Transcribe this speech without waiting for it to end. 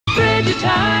your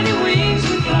tiny wings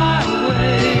and fly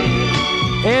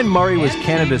away. Anne Murray was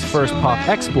Canada's first pop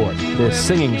export. This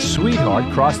singing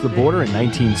sweetheart crossed the border in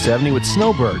 1970 with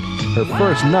Snowbird, her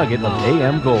first nugget of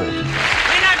AM gold. We're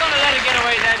not going to let it get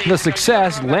away that easy. The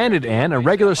success landed Anne a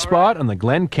regular spot on the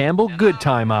Glen Campbell Good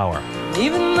Time Hour.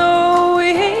 Even though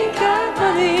we ain't got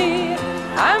money,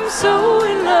 I'm so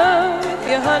in love with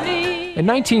you, honey. In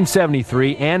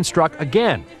 1973, Anne struck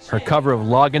again. Her cover of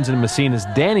Loggins and Messina's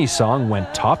Danny song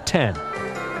went top 10.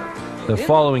 The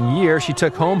following year, she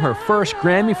took home her first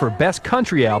Grammy for Best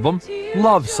Country Album,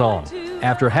 Love Song.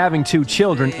 After having 2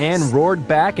 children, Anne roared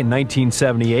back in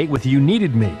 1978 with You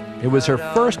Needed Me. It was her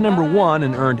first #1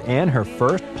 and earned Anne her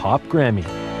first pop Grammy.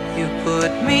 You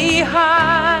put me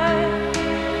high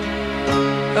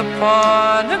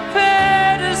upon a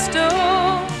pedestal.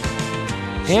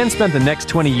 Anne spent the next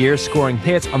 20 years scoring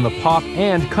hits on the pop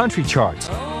and country charts.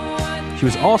 She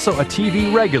was also a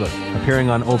TV regular, appearing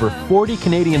on over 40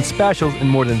 Canadian specials and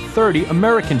more than 30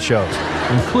 American shows,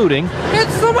 including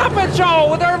It's the Muppet Show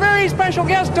with our very special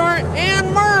guest star,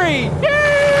 Anne Murray.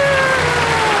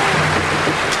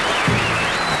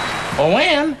 Oh,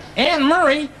 Anne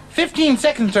Murray, 15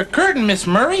 seconds of curtain, Miss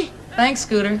Murray. Thanks,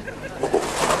 Scooter.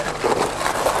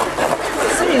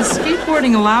 Say, is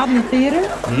skateboarding allowed in the theater?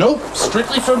 Nope,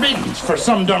 strictly forbidden for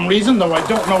some dumb reason, though I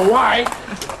don't know why.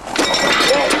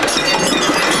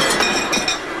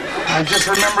 I just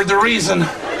remembered the reason.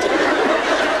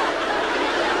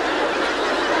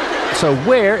 So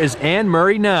where is Anne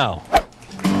Murray now?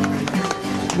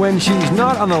 When she's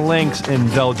not on the links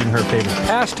indulging her favorite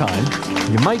pastime,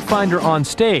 you might find her on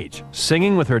stage,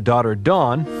 singing with her daughter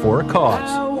Dawn for a cause.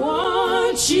 I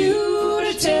want you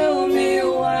to tell me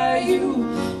why you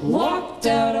walked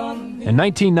out on me. In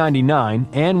 1999,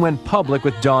 Anne went public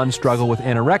with Dawn's struggle with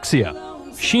anorexia.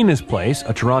 Sheena's Place,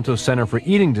 a Toronto Centre for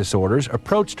Eating Disorders,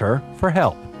 approached her for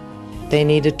help. They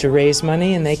needed to raise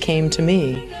money and they came to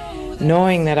me,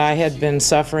 knowing that I had been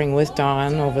suffering with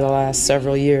Dawn over the last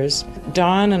several years.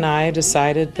 Dawn and I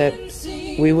decided that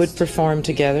we would perform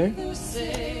together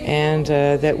and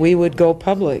that we would go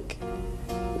public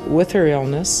with her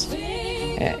illness.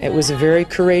 It was a very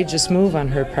courageous move on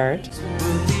her part.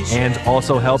 Anne's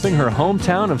also helping her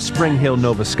hometown of Spring Hill,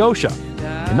 Nova Scotia.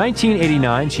 In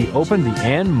 1989, she opened the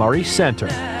Anne Murray Centre.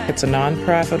 It's a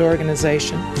non-profit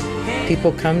organization.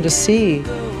 People come to see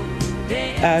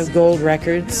gold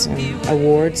records and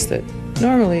awards that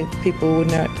normally people would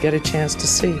not get a chance to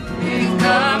see. We've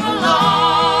come a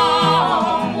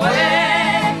long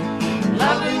way,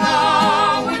 loving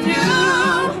all we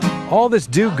knew. All this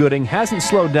do-gooding hasn't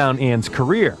slowed down Anne's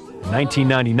career. In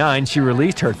 1999, she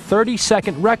released her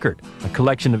 32nd record, a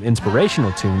collection of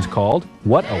inspirational tunes called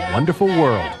What a Wonderful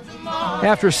World.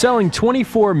 After selling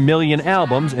 24 million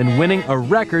albums and winning a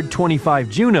record 25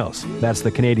 Junos, that's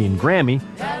the Canadian Grammy,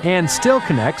 Anne still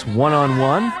connects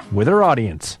one-on-one with her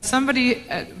audience. Somebody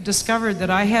discovered that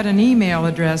I had an email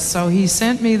address, so he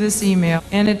sent me this email,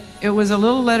 and it was a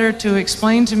little letter to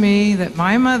explain to me that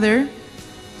my mother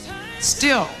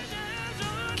still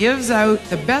gives out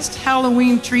the best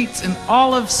Halloween treats in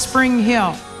all of Spring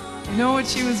Hill. You know what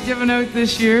she was giving out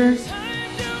this year?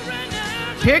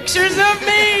 Pictures of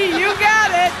me, you got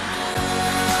it!